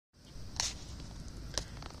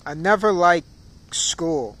I never liked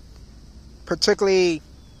school, particularly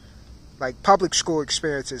like public school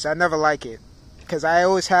experiences. I never like it because I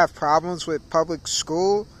always have problems with public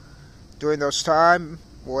school during those time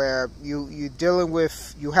where you dealing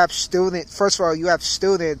with you have students. First of all, you have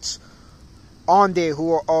students on there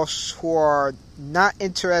who are not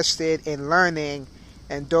interested in learning,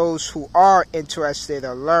 and those who are interested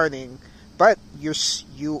in learning, but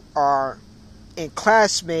you are in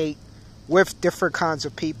classmate with different kinds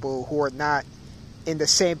of people who are not in the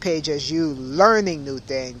same page as you learning new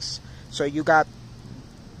things. So you got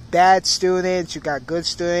bad students, you got good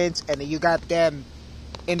students, and then you got them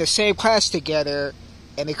in the same class together,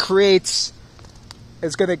 and it's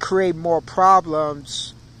going to create more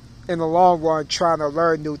problems in the long run trying to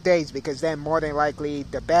learn new things, because then more than likely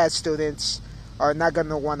the bad students are not going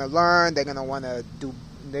to want to learn. They're going to want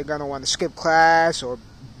to skip class or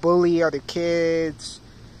bully other kids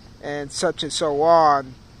and such and so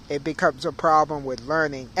on. It becomes a problem with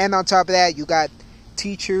learning. And on top of that, you got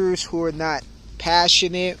teachers who are not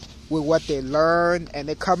passionate with what they learn, and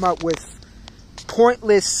they come up with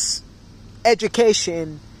pointless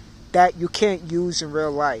education that you can't use in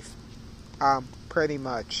real life. Pretty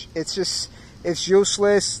much. It's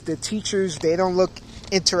useless. The teachers, they don't look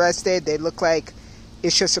interested. They look like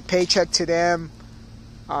it's just a paycheck to them,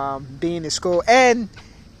 being in school. And,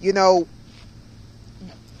 you know,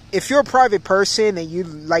 if you're a private person and you,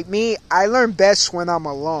 like me, I learn best when I'm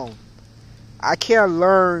alone. I can't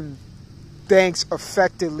learn things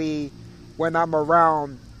effectively when I'm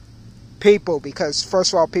around people, because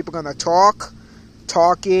first of all, people are going to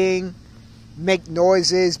talking, make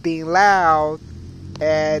noises, being loud,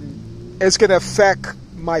 and it's going to affect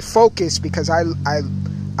my focus, because I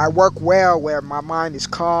work well where my mind is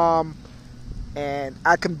calm, and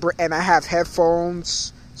I have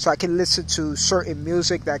headphones so I can listen to certain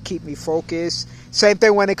music that keep me focused. Same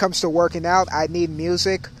thing when it comes to working out. I need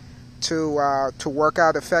music to work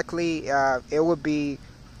out effectively. I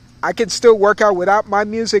can still work out without my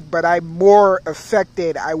music, but I'm more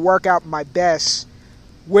affected. I work out my best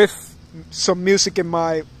with some music in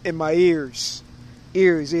my ears.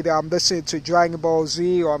 Either I'm listening to Dragon Ball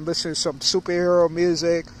Z, or I'm listening to some superhero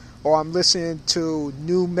music, or I'm listening to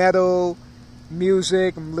new metal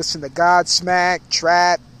music. I'm listening to Godsmack,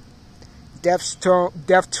 trap,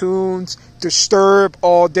 Deftones, Disturb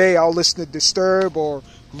all day. I'll listen to Disturb or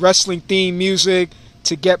wrestling theme music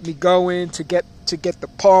to get me going, to get the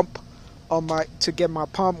pump to get my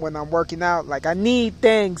pump when I'm working out. Like, I need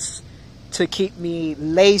things to keep me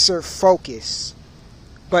laser focused.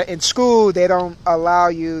 But in school, they don't allow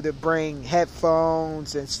you to bring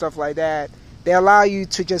headphones and stuff like that. They allow you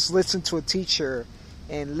to just listen to a teacher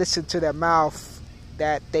and listen to their mouth,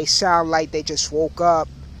 that they sound like they just woke up.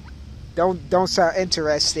 Don't sound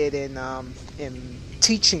interested in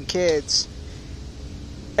teaching kids.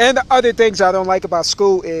 And the other things I don't like about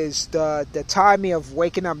school is the timing of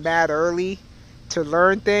waking up mad early to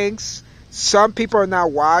learn things. Some people are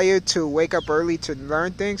not wired to wake up early to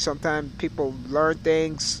learn things. Sometimes people learn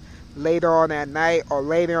things later on at night,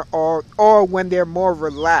 or when they're more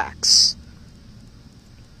relaxed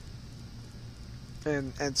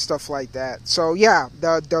and stuff like that. So yeah,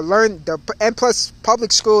 and plus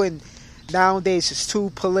public school nowadays is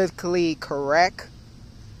too politically correct.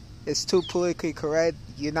 It's too politically correct.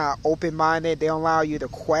 You're not open-minded. They don't allow you to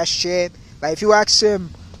question. Like, if you ask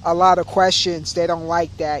them a lot of questions, they don't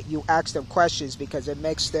like that you ask them questions, because it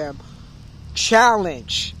makes them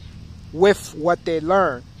challenge with what they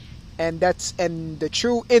learn. And the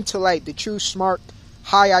true intellect, the true smart,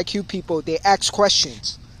 high IQ people, they ask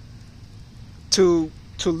questions to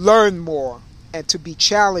learn more and to be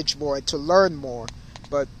challenged more and to learn more.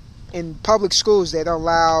 But in public schools, they don't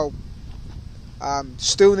allow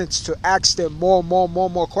students to ask them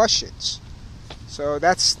more questions. So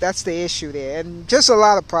that's the issue there, and just a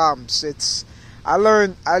lot of problems. I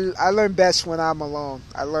learn best when I'm alone.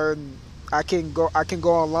 I can go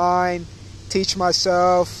online, teach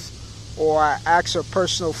myself, or I ask a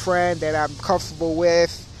personal friend that I'm comfortable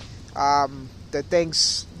with,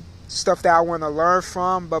 stuff that I want to learn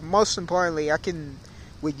from. But most importantly,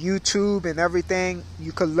 with YouTube and everything,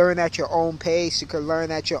 you can learn at your own pace. You can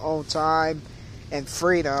learn at your own time and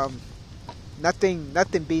freedom. Nothing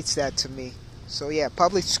beats that to me. So yeah,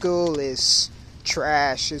 public school is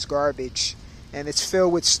trash, is garbage, and it's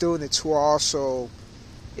filled with students who are also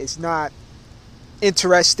is not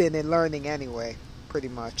interested in learning anyway, pretty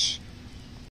much.